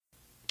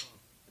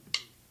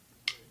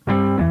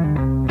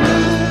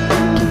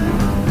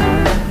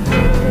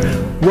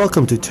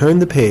welcome to Turn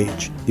the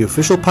Page, the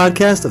official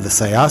podcast of the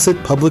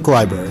Syosset Public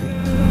Library.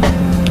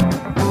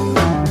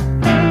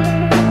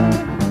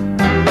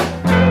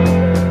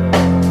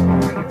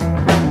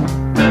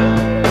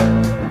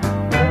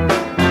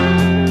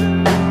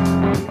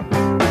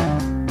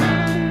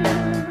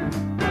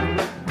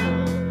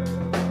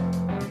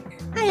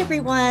 Hi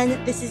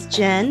everyone, this is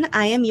Jen.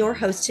 I am your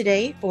host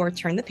today for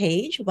Turn the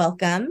Page.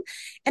 Welcome.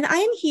 And I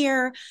am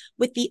here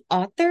with the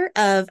author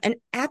of an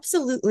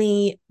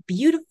absolutely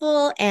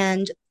beautiful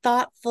and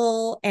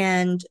thoughtful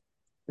and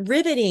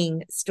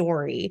riveting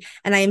story.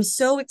 And I am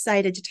so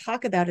excited to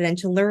talk about it and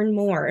to learn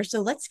more. So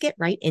let's get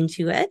right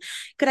into it.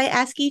 Could I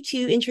ask you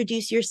to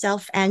introduce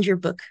yourself and your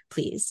book,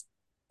 please?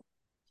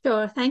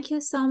 Sure. Thank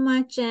you so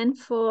much, Jen,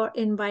 for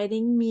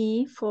inviting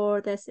me for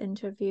this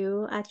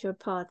interview at your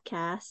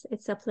podcast.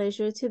 It's a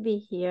pleasure to be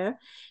here.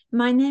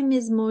 My name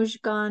is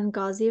Mojgan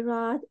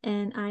Ghazirad,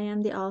 and I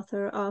am the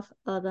author of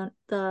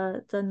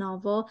the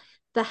novel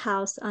The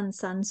House on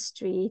Sun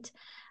Street.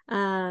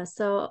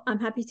 So I'm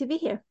happy to be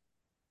here.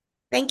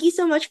 Thank you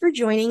so much for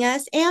joining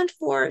us and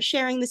for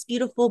sharing this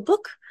beautiful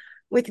book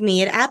with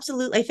me.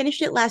 I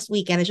finished it last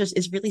week and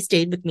it's really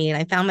stayed with me. And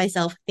I found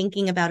myself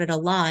thinking about it a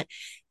lot.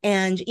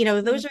 And,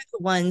 those are the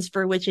ones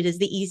for which it is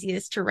the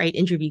easiest to write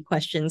interview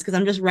questions because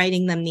I'm just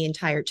writing them the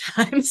entire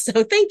time.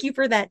 So thank you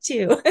for that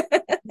too.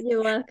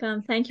 You're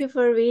welcome. Thank you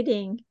for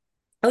reading.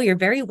 Oh, you're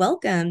very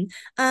welcome.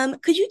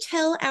 Could you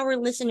tell our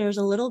listeners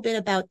a little bit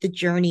about the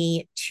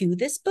journey to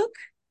this book?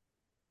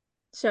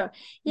 Sure.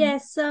 Yeah.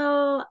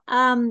 So,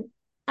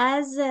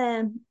 as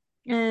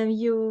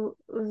you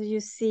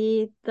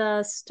see,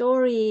 the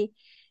story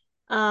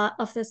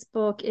of this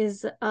book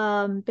is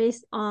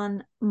based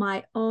on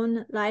my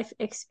own life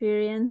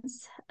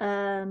experience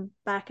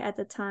back at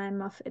the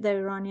time of the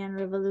Iranian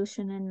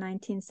Revolution in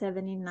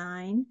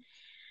 1979.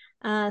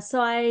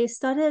 So I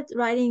started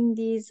writing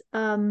these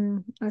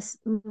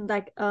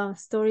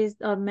stories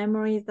or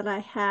memories that I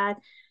had.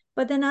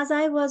 But then as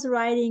I was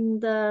writing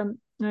the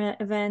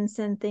events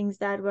and things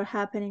that were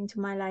happening to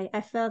my life,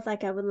 I felt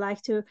like I would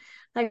like to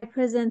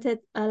present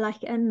it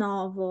like a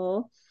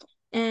novel.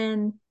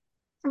 And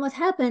what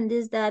happened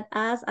is that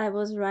as I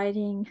was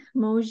writing,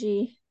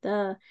 Moji,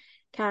 the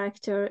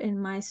character in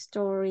my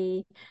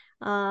story,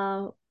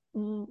 uh,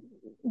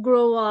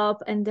 grow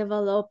up and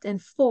developed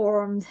and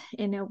formed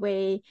in a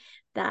way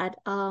that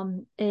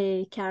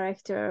a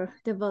character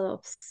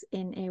develops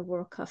in a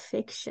work of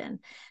fiction.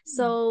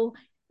 So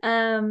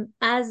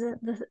as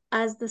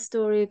the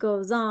story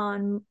goes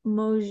on,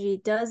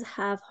 Moji does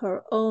have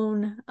her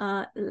own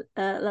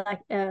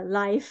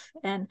life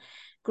and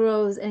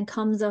grows and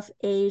comes of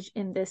age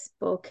in this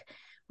book,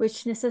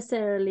 which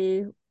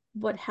necessarily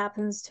what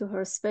happens to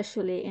her,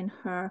 especially in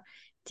her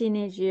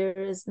teenage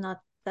years,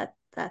 not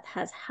that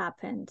has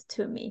happened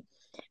to me.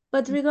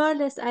 But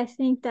regardless, I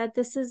think that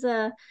this is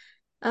a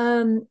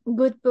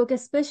good book,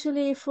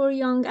 especially for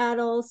young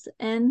adults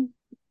and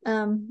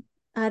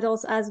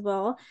adults as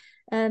well,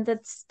 and that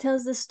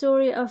tells the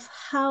story of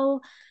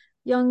how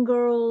young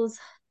girls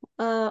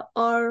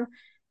are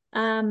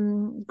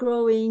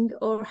growing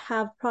or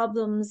have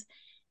problems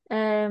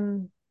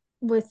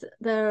with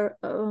their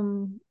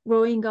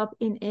growing up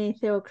in a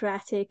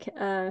theocratic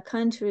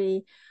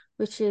country,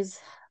 which is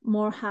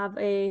more have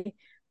a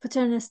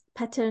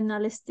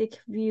paternalistic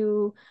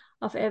view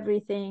of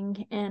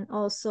everything, and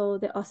also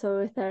the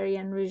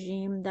authoritarian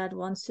regime that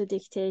wants to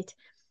dictate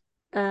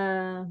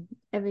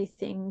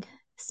everything,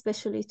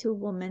 especially to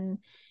women,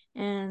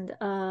 and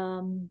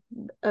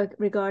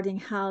regarding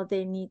how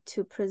they need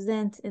to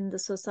present in the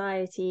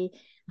society,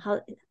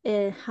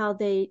 how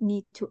they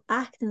need to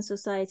act in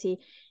society,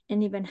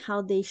 and even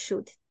how they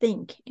should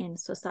think in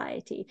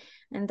society.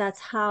 And that's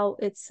how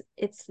it's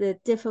the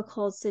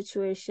difficult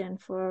situation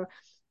for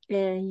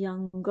a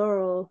young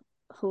girl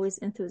who is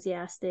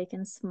enthusiastic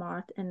and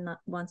smart and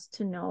wants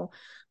to know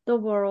the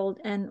world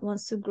and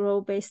wants to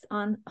grow based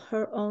on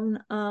her own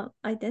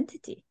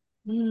identity.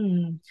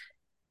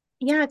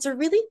 Yeah, it's a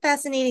really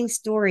fascinating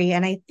story.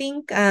 And I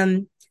think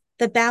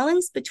the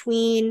balance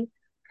between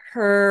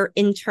her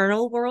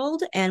internal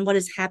world and what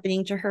is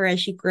happening to her as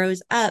she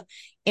grows up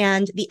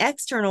and the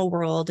external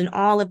world and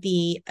all of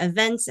the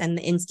events and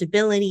the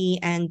instability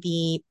and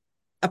the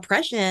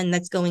oppression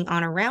that's going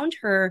on around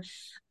her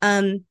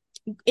um,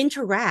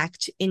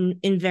 interact in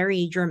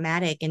very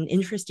dramatic and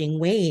interesting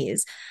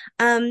ways.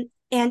 And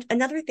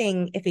another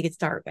thing, if we could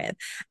start with,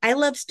 I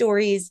love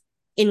stories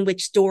in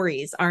which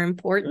stories are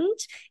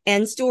important,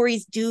 and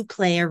stories do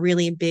play a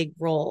really big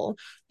role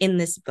in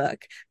this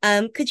book.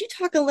 Could you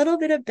talk a little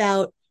bit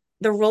about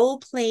the role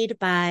played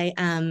by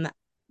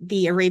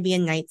the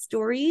Arabian Night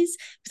stories?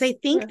 Because I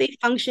think they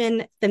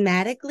function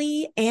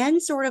thematically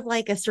and sort of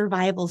like a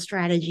survival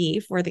strategy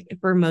for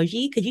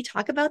Moji. Could you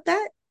talk about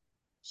that?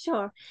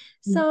 Sure.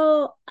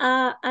 So,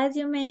 as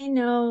you may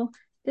know,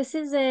 this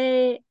is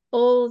a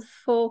old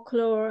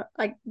folklore.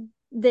 Like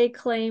they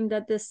claim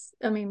that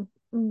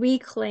we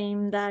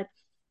claim that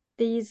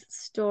these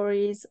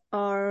stories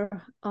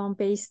are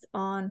based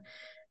on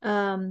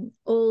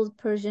old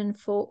Persian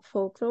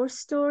folklore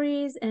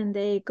stories, and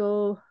they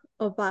go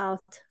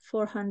about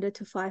 400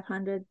 to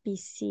 500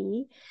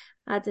 BC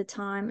at the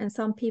time. And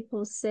some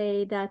people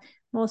say that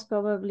most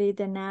probably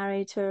the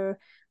narrator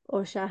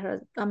or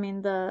Shahrazad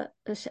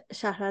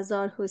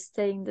who's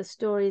telling the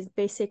story is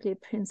basically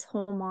Prince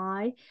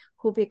Homai,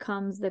 who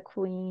becomes the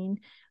queen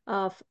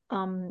of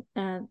Queen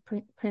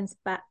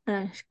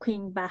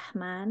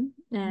Bahman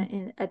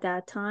at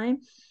that time.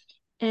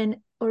 And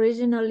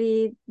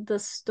originally the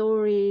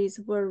stories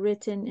were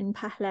written in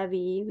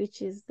Pahlavi,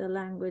 which is the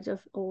language of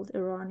old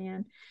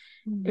Iranians.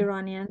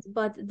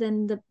 But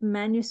then the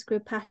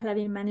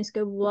Pahlavi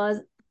manuscript was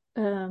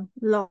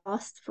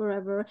lost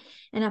forever.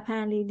 And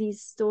apparently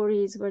these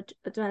stories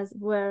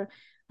were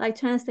like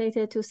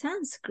translated to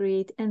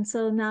Sanskrit. And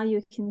so now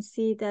you can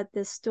see that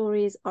the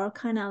stories are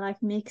kind of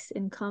like mixed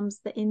and comes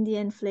the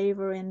Indian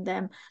flavor in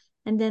them.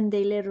 And then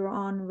they later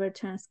on were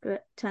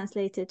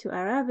translated to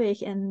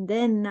Arabic. And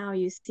then now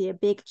you see a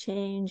big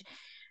change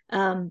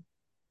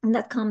and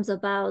that comes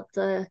about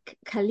the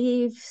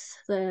caliphs,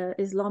 the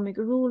Islamic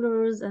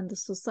rulers, and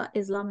the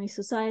Islamic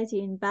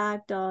society in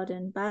Baghdad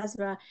and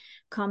Basra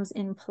comes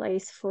in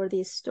place for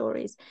these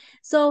stories.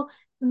 So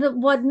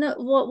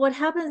what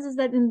happens is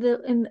that in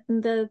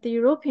the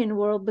European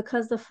world,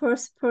 because the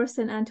first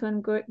person,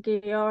 Antoine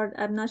Guillard,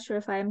 I'm not sure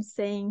if I'm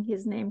saying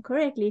his name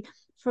correctly,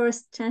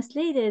 first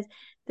translated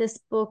this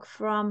book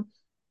from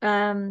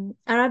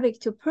Arabic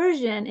to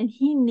Persian, and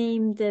he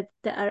named it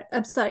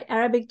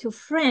Arabic to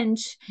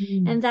French,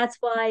 and that's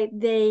why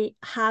they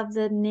have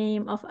the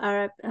name of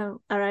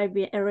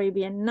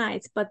Arabian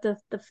Nights. But the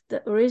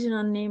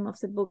original name of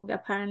the book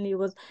apparently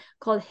was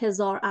called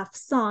Hezar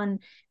Afsan,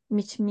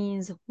 which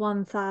means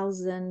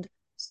 1,000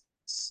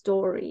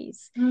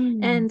 stories.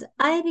 And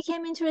I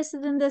became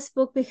interested in this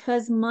book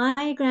because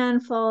my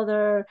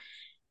grandfather,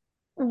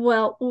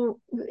 well,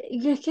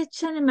 you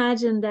can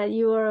imagine that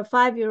you are a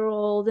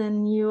 5-year-old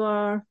and you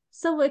are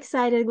so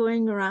excited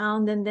going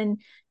around, and then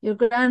your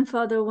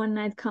grandfather one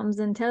night comes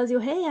and tells you,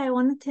 hey, I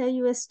want to tell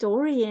you a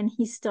story. And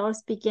he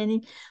starts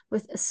beginning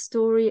with a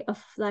story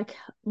of like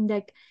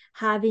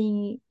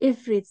having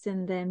ifrits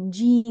in them,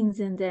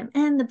 jinns in them,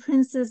 and the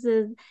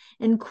princesses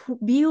and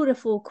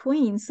beautiful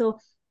queens. So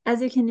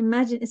as you can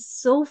imagine, it's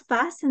so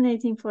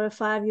fascinating for a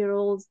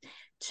 5-year-old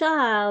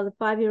child,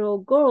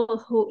 5-year-old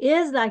girl who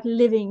is like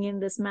living in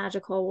this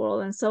magical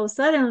world. And so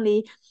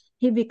suddenly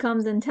he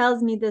becomes and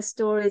tells me the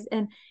stories,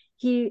 and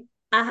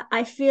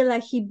I feel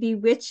like he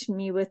bewitched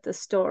me with the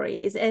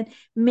stories and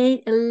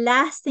made a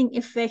lasting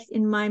effect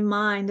in my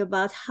mind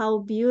about how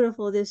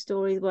beautiful these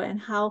stories were and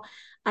how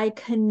I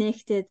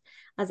connected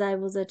as I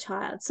was a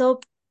child.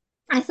 So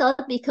I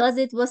thought, because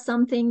it was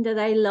something that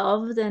I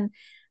loved, and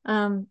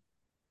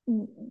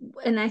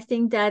I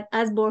think that,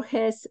 as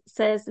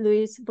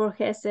Luis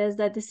Borges says,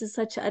 that this is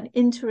such an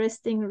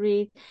interesting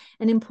read,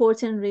 an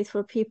important read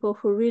for people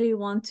who really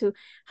want to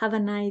have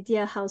an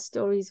idea how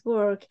stories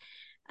work.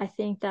 I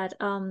think that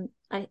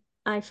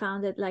I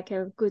found it like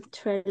a good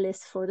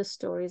trellis for the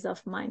stories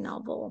of my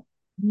novel.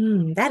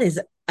 That is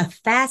a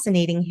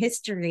fascinating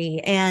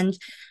history. And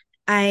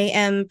I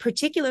am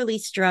particularly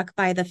struck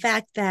by the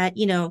fact that,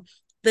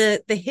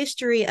 the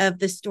history of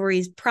the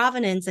story's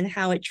provenance and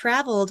how it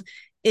traveled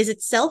is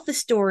itself a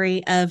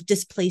story of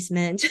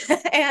displacement.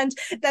 And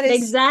that is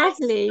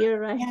exactly, you're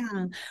right.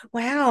 Yeah.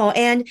 Wow.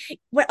 And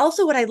what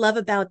I love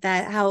about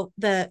that, how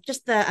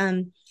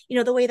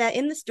the way that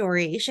in the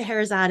story,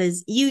 Scheherazade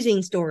is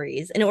using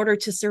stories in order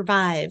to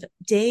survive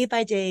day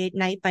by day,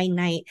 night by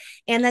night.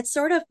 And that's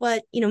sort of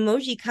what,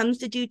 Moji comes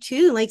to do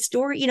too. Like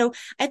story,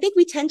 I think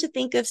we tend to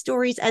think of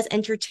stories as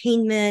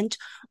entertainment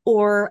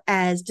or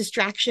as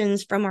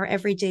distractions from our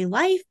everyday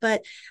life.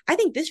 But I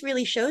think this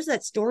really shows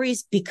that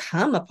stories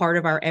become a part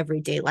of our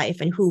everyday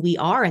life and who we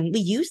are, and we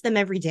use them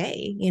every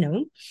day,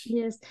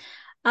 Yes,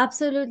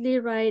 absolutely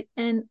right.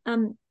 And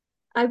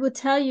I would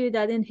tell you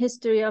that in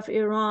history of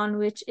Iran,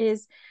 which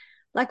is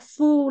like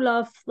full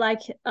of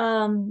like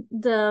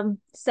the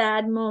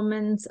sad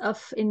moments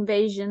of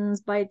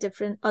invasions by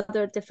different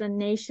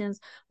nations,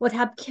 what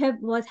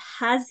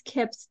has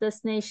kept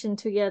this nation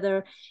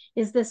together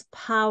is this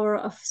power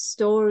of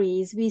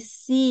stories. We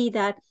see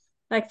that,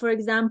 like, for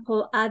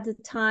example, at the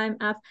time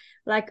of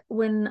like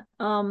when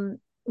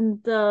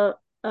the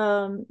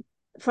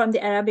from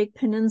the Arabic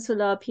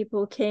Peninsula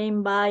people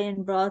came by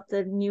and brought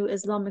the new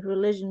Islamic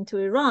religion to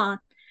Iran,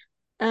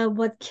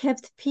 what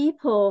kept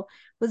people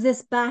was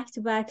this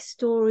back-to-back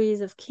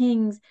stories of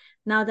kings,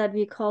 now that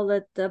we call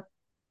it the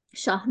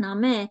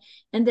Shahnameh.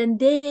 And then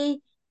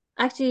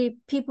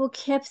people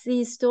kept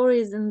these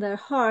stories in their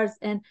hearts,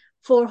 and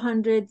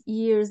 400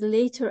 years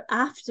later,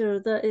 after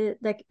the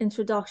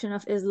introduction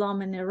of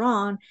Islam in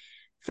Iran,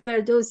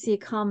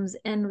 Ferdowsi comes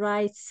and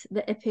writes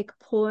the epic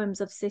poems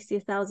of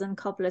 60,000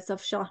 couplets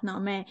of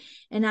Shahnameh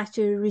and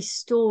actually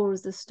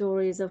restores the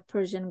stories of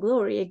Persian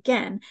glory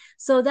again.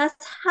 So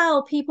that's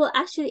how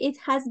it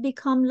has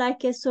become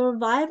like a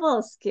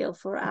survival skill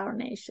for our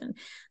nation,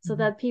 so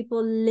that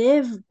people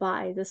live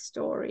by the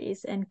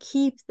stories and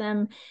keep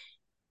them.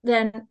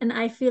 And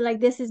I feel like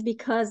this is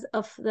because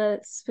of the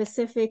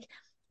specific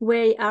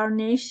way our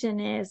nation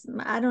is.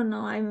 I don't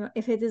know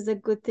if it is a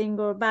good thing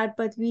or bad,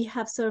 but we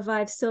have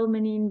survived so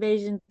many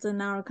invasions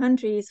in our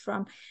countries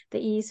from the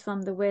east,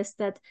 from the west,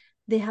 that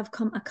they have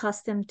come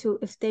accustomed to,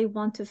 if they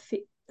want to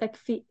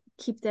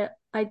keep their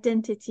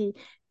identity,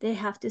 they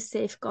have to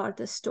safeguard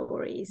the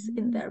stories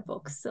in their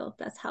books. So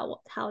that's how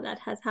that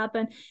has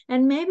happened.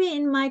 And maybe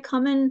in my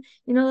common,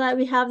 that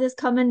we have this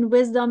common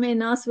wisdom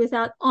in us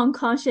without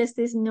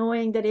unconsciousness,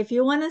 knowing that if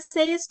you want to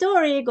say a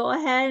story, go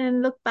ahead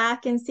and look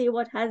back and see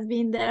what has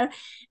been there,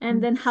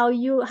 and then how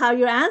your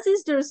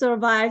ancestors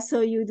survived,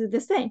 so you do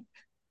the same.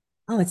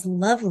 Oh, it's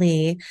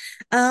lovely.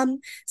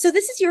 So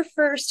this is your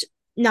first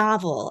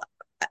novel.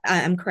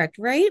 I'm correct,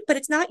 right? But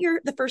it's not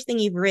the first thing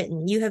you've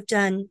written. You have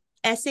done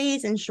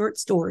essays and short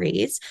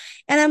stories.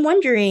 And I'm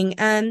wondering,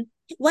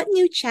 what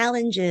new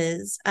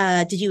challenges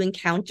did you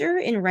encounter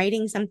in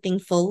writing something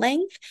full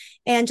length?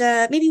 And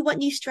maybe what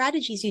new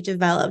strategies you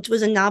developed?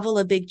 Was a novel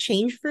a big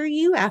change for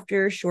you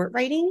after short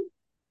writing?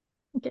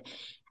 Okay.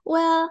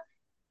 Well,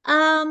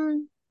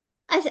 I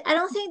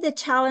don't think the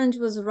challenge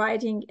was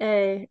writing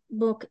a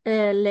book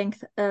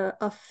length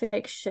of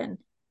fiction.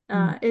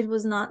 It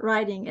was not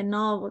writing a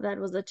novel that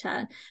was a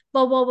challenge.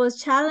 But what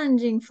was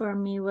challenging for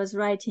me was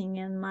writing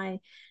in my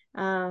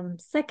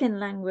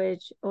second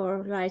language,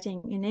 or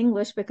writing in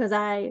English, because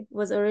I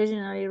was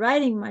originally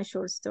writing my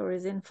short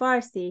stories in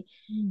Farsi.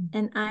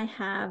 And I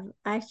have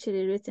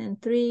actually written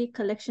 3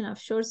 collection of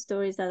short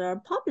stories that are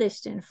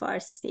published in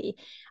Farsi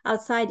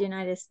outside the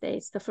United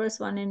States. The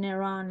first one in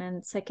Iran,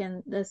 and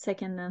the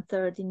second and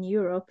third in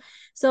Europe.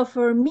 So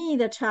for me,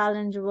 the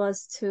challenge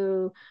was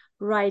to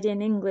write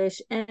in English.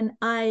 And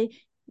I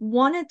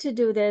wanted to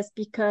do this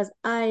because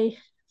I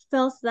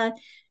felt that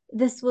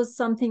this was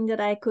something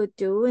that I could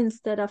do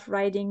instead of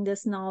writing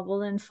this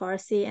novel in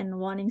Farsi and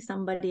wanting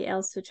somebody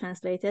else to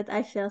translate it.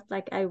 I felt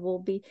like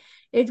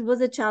it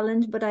was a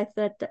challenge, but I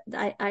thought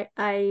that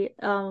I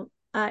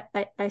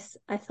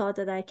thought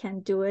that I can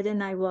do it,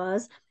 and I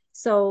was.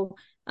 So,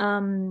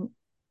 and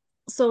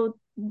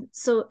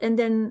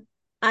then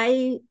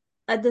I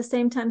at the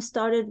same time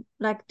started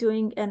like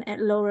doing a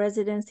low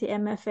residency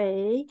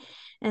MFA.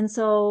 And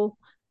so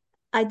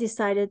I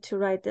decided to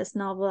write this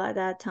novel at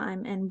that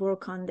time and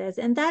work on this.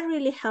 And that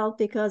really helped,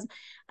 because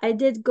I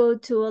did go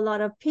to a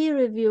lot of peer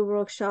review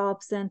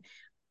workshops, and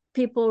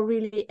people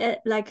really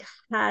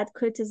had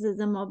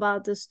criticism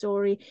about the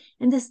story.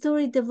 And the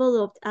story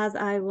developed as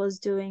I was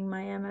doing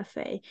my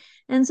MFA.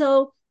 And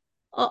so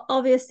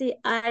obviously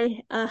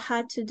I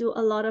had to do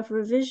a lot of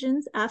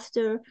revisions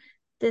after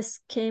this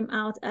came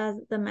out as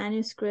the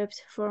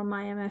manuscript for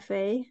my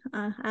MFA,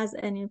 as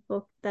any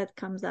book that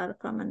comes out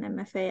from an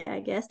MFA, I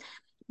guess.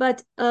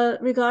 But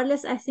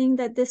regardless, I think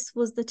that this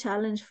was the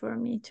challenge for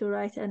me, to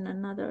write in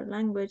another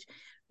language,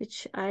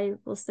 which I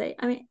will say,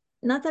 I mean,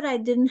 not that I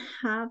didn't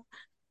have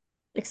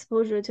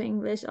exposure to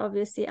English.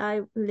 Obviously,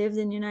 I lived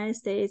in the United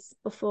States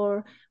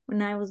before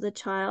when I was a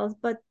child,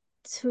 but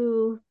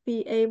to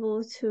be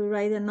able to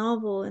write a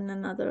novel in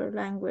another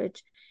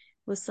language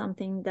was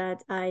something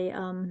that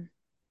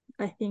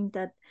I think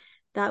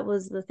that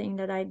was the thing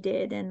that I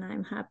did, and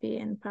I'm happy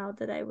and proud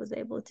that I was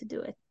able to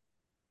do it.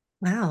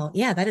 Wow.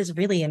 Yeah, that is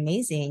really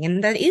amazing.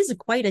 And that is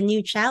quite a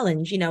new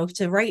challenge,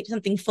 to write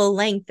something full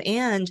length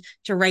and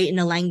to write in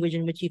a language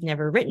in which you've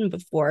never written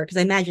before. Because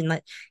I imagine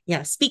that,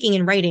 yeah, speaking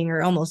and writing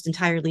are almost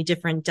entirely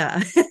different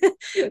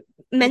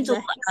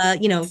mental,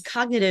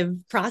 cognitive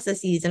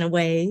processes in a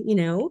way.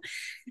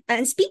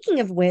 And speaking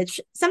of which,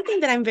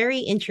 something that I'm very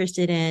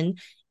interested in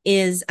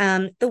is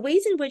the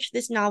ways in which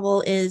this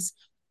novel is,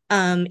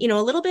 a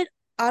little bit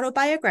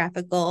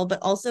autobiographical, but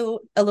also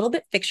a little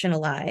bit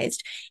fictionalized,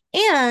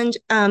 and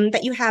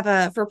that you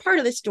have for part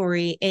of the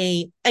story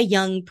a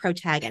young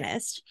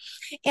protagonist.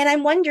 And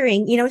I'm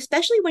wondering,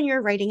 especially when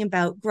you're writing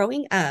about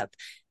growing up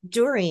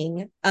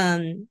during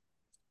a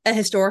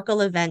historical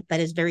event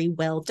that is very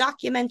well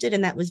documented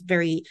and that was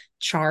very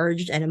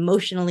charged and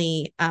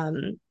emotionally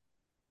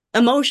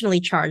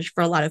charged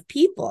for a lot of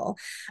people.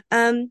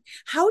 How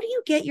do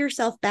you get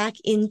yourself back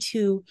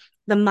into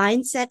the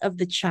mindset of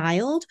the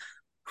child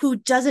who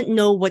doesn't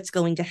know what's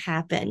going to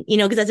happen?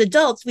 Because as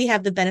adults, we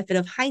have the benefit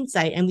of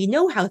hindsight and we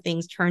know how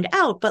things turned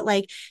out. But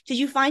did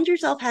you find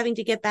yourself having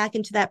to get back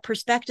into that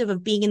perspective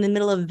of being in the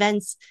middle of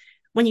events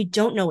when you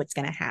don't know what's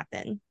going to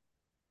happen?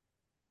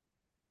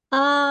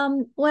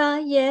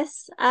 Well,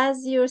 yes,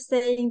 as you're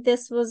saying,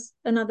 this was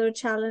another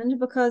challenge,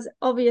 because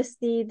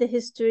obviously the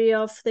history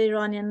of the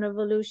Iranian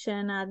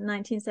Revolution at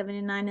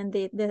 1979 and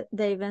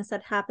the events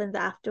that happened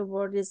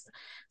afterward is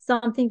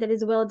something that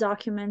is well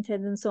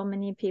documented, and so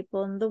many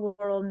people in the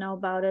world know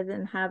about it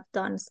and have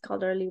done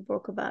scholarly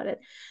work about it.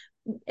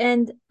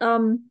 And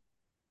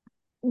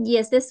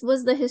yes, this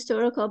was the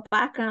historical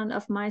background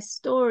of my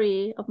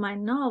story, of my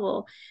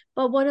novel.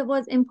 But what it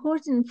was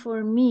important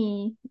for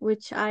me,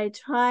 which I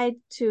tried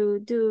to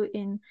do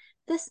in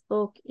this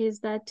book, is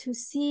that to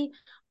see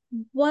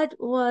what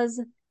was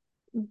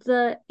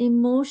the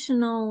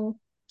emotional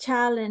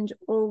challenge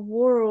or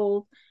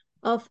world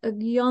of a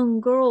young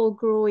girl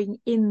growing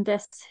in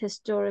this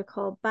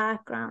historical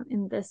background,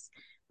 in this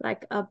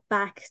like a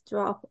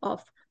backdrop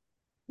of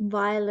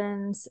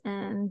violence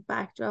and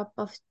backdrop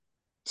of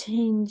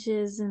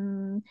changes,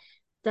 and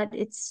that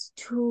it's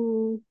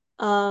too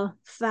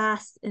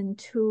fast and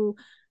too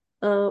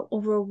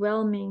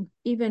overwhelming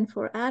even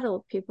for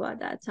adult people at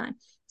that time.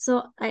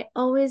 So I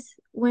always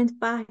went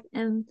back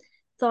and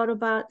thought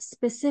about,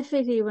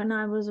 specifically when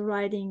I was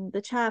writing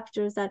the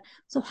chapters, that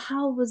so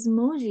how was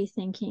Moji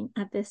thinking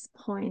at this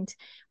point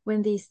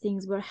when these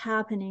things were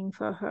happening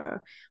for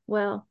her?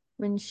 Well,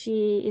 when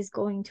she is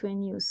going to a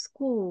new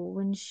school,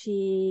 when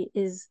she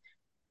is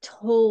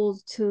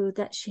told to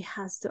that she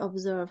has to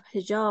observe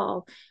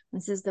hijab,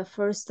 this is the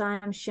first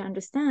time she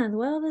understands,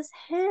 well, this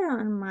hair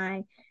on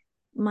my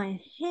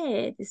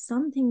head is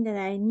something that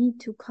I need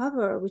to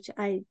cover, which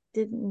I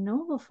didn't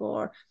know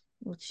before,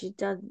 which she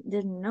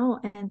didn't know.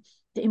 And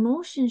the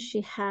emotions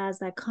she has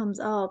that comes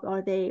up,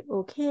 are they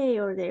okay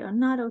or they are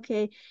not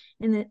okay,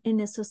 in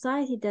a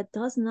society that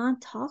does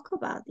not talk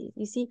about these.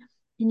 You see,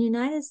 in the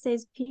United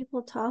States,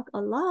 people talk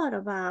a lot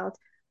about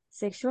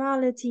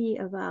sexuality,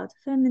 about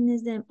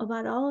feminism,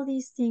 about all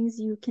these things.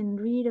 You can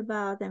read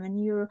about them,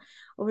 and you're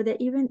over there,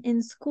 even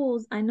in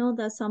schools. I know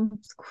that some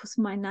schools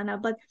might not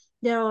have, but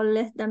there are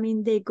less, I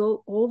mean, they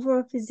go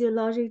over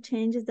physiologic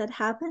changes that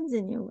happens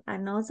in you. I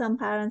know some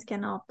parents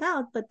can opt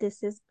out, but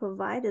this is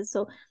provided.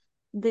 So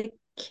the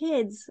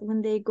kids,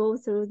 when they go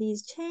through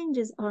these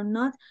changes, are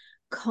not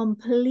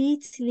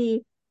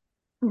completely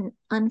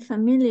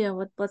unfamiliar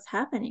with what's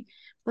happening.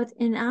 But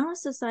in our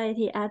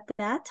society at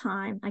that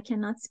time, I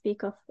cannot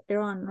speak of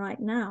Iran right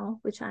now,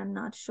 which I'm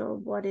not sure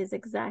what is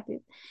exactly,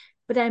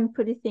 but I'm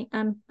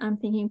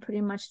thinking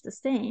pretty much the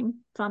same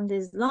from the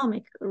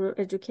Islamic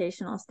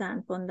educational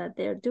standpoint that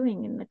they're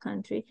doing in the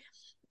country.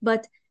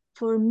 But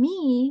for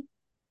me,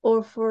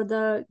 or for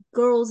the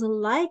girls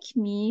like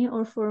me,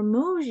 or for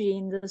Moji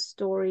in the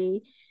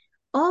story,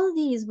 all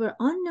these were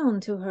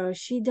unknown to her.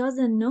 She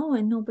doesn't know,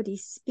 and nobody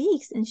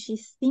speaks, and she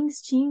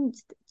thinks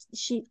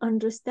she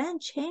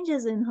understands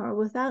changes in her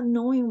without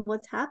knowing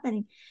what's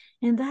happening.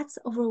 And that's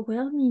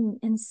overwhelming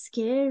and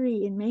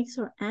scary. It makes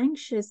her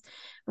anxious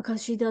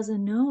because she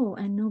doesn't know,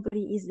 and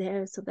nobody is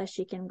there so that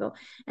she can go.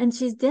 And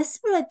she's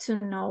desperate to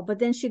know, but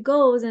then she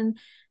goes and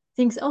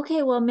thinks,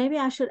 okay, well, maybe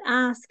I should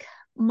ask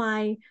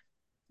my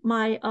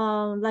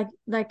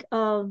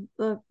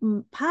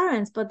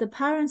parents, but the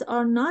parents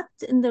are not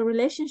in the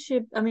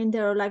relationship. I mean,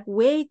 they're like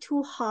way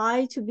too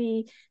high to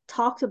be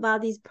talked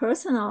about these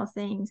personal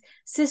things.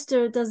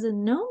 Sister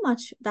doesn't know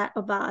much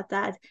about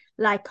that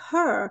like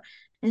her,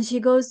 and she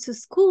goes to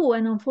school,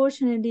 and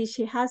unfortunately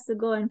she has to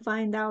go and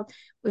find out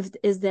if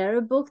is there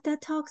a book that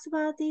talks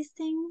about these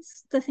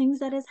things, the things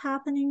that is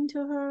happening to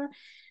her.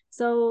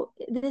 So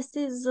the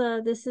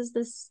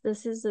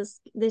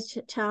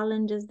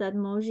challenges that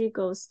Moji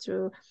goes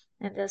through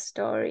in the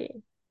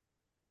story.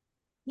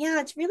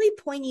 Yeah, it's really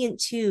poignant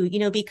too,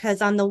 because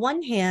on the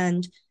one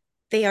hand,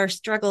 they are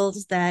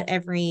struggles that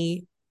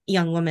every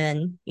young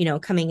woman,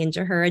 coming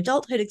into her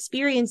adulthood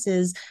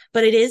experiences,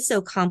 but it is so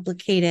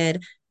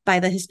complicated by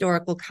the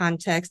historical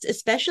context,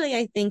 especially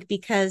I think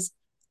because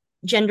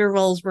gender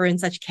roles were in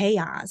such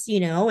chaos,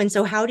 and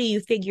so how do you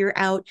figure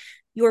out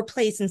your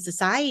place in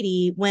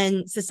society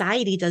when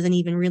society doesn't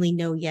even really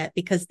know yet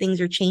because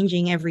things are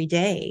changing every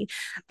day?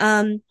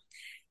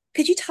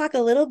 Could you talk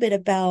a little bit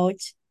about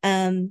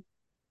something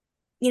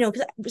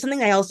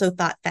I also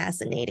thought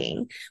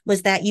fascinating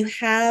was that you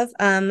have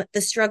the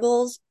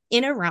struggles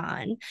in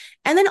Iran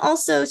and then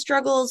also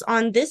struggles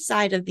on this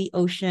side of the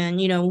ocean,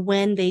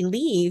 when they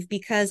leave,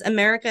 because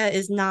America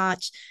is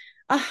not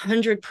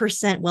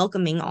 100%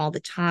 welcoming all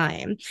the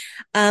time.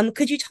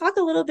 Could you talk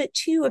a little bit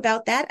too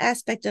about that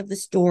aspect of the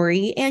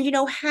story and,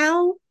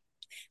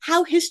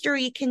 how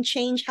history can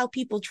change how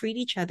people treat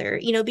each other,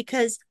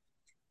 because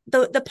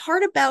the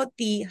part about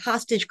the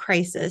hostage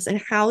crisis and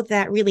how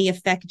that really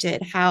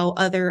affected how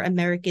other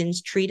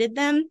Americans treated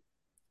them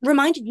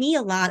reminded me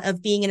a lot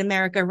of being in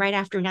America right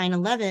after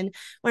 9/11,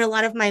 when a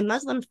lot of my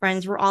Muslim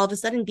friends were all of a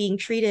sudden being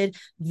treated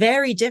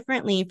very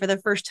differently for the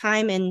first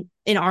time in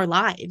our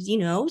lives,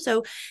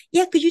 So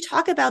yeah, could you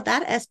talk about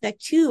that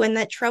aspect too, and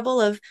that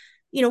trouble of,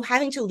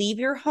 having to leave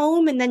your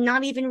home and then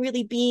not even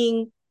really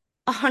being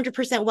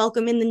 100%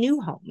 welcome in the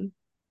new home?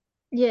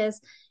 Yes,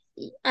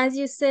 as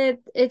you said,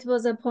 it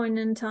was a point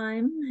in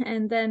time,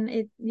 and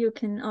then you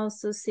can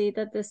also see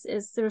that this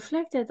is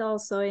reflected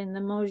also in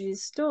the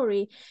Moji's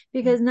story,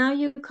 because now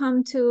you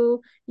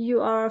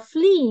are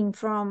fleeing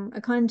from a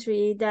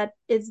country that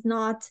is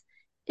not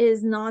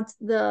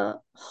the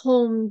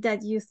home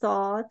that you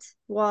thought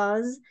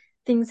was.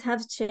 Things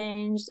have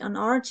changed and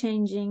are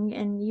changing,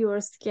 and you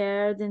are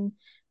scared and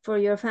for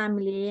your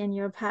family and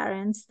your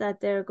parents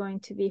that they're going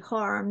to be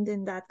harmed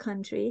in that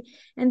country.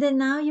 And then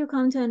now you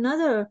come to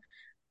another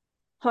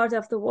part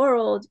of the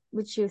world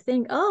which you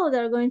think, oh,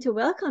 they're going to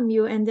welcome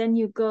you, and then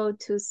you go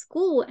to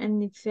school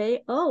and you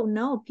say, oh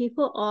no,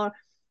 people are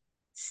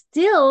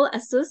still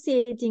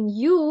associating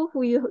you,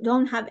 who you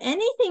don't have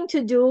anything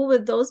to do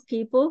with, those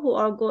people who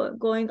are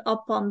going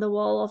up on the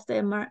wall of the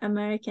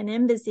American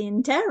embassy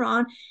in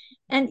Tehran,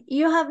 and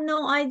you have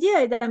no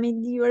idea. I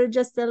mean, you're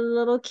just a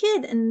little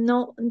kid and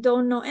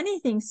don't know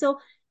anything. So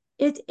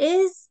it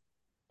is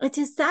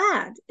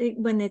sad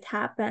when it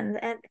happens,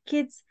 and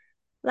kids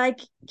like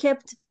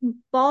kept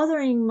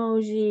bothering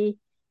Moji,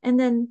 and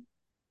then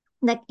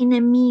like in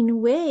a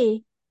mean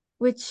way,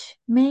 which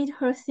made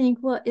her think,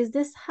 well, is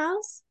this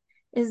house,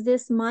 is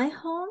this my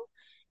home?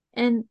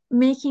 And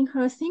making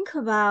her think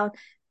about,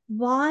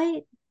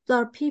 why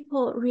are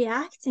people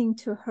reacting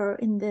to her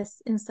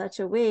in such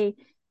a way,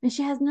 and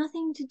she has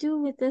nothing to do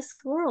with this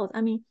world.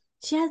 I mean,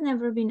 she has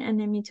never been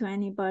enemy to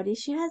anybody,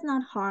 she has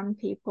not harmed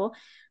people.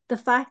 The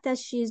fact that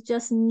she's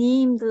just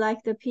named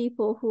like the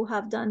people who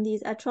have done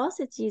these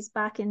atrocities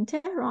back in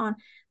Tehran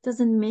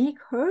doesn't make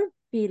her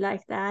be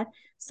like that.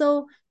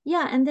 So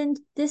yeah, and then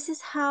this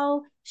is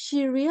how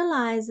she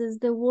realizes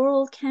the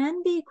world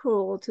can be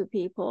cruel to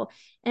people.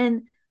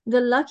 And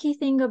the lucky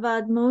thing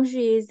about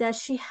Moji is that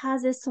she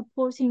has a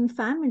supporting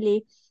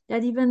family,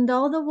 that even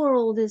though the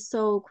world is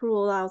so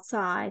cruel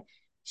outside,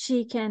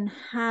 she can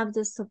have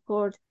the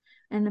support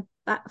and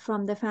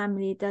from the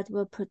family that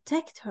will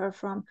protect her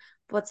from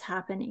what's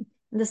happening.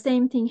 And the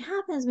same thing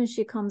happens when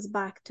she comes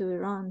back to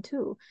Iran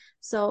too.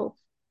 So,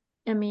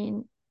 I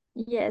mean,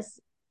 yes,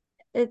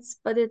 it's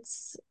how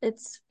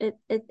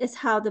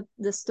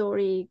the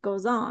story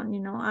goes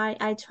on.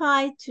 I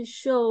try to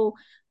show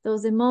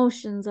those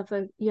emotions of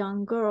a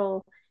young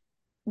girl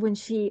when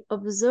she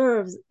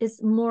observes.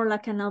 It's more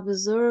like an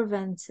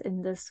observant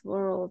in this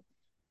world,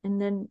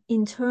 and then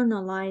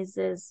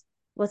internalizes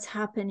what's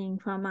happening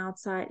from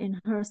outside in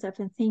herself,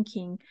 and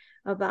thinking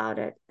about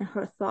it and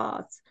her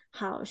thoughts,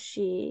 how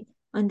she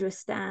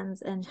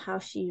understands and how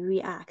she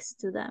reacts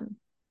to them.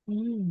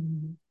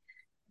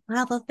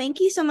 Wow, well, thank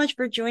you so much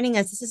for joining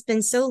us. This has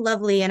been so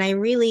lovely. And I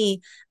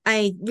really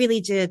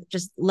did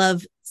just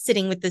love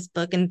sitting with this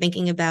book and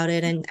thinking about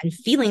it, and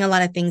feeling a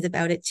lot of things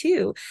about it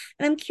too.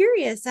 And I'm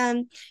curious,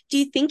 do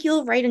you think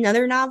you'll write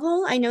another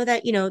novel? I know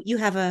that, you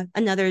have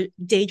another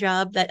day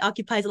job that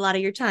occupies a lot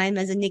of your time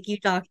as a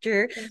NICU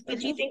doctor, but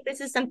do you think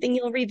this is something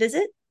you'll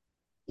revisit?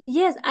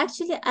 Yes,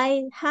 actually,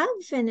 I have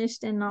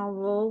finished a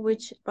novel,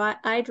 which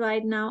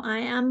right now I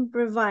am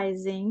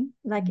revising,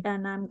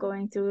 and I'm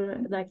going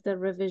through like the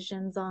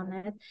revisions on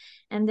it.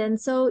 And then,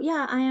 so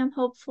yeah, I am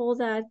hopeful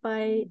that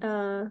by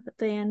the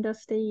end of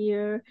the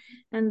year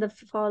and the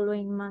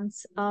following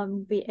months,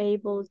 be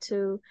able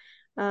to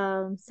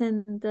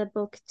send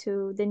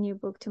the new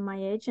book to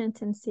my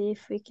agent and see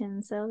if we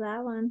can sell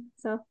that one.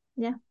 So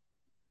yeah.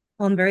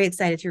 Well, I'm very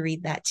excited to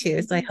read that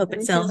too. So I hope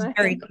it sells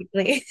very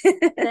quickly.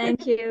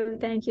 Thank you.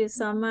 Thank you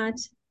so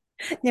much.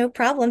 No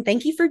problem.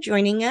 Thank you for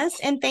joining us.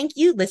 And thank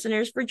you,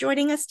 listeners, for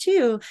joining us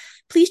too.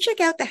 Please check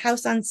out The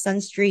House on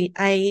Sun Street.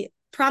 I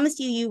promise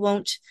you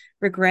won't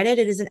regret it.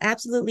 It is an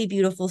absolutely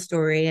beautiful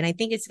story. And I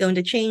think it's going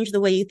to change the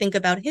way you think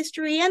about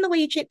history and the way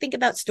you think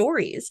about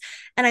stories.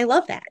 And I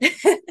love that.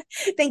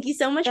 Thank you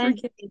so much for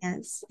joining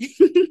us.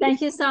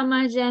 Thank you so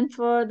much, Jen,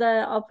 for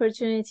the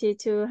opportunity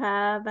to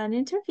have an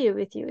interview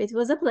with you. It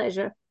was a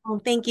pleasure. Oh,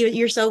 thank you.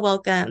 You're so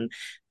welcome.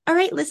 All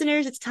right,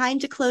 listeners, it's time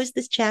to close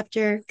this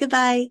chapter.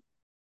 Goodbye.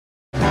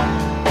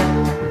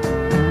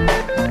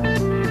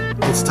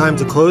 It's time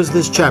to close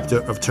this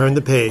chapter of Turn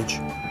the Page.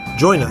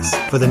 Join us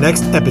for the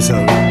next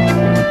episode.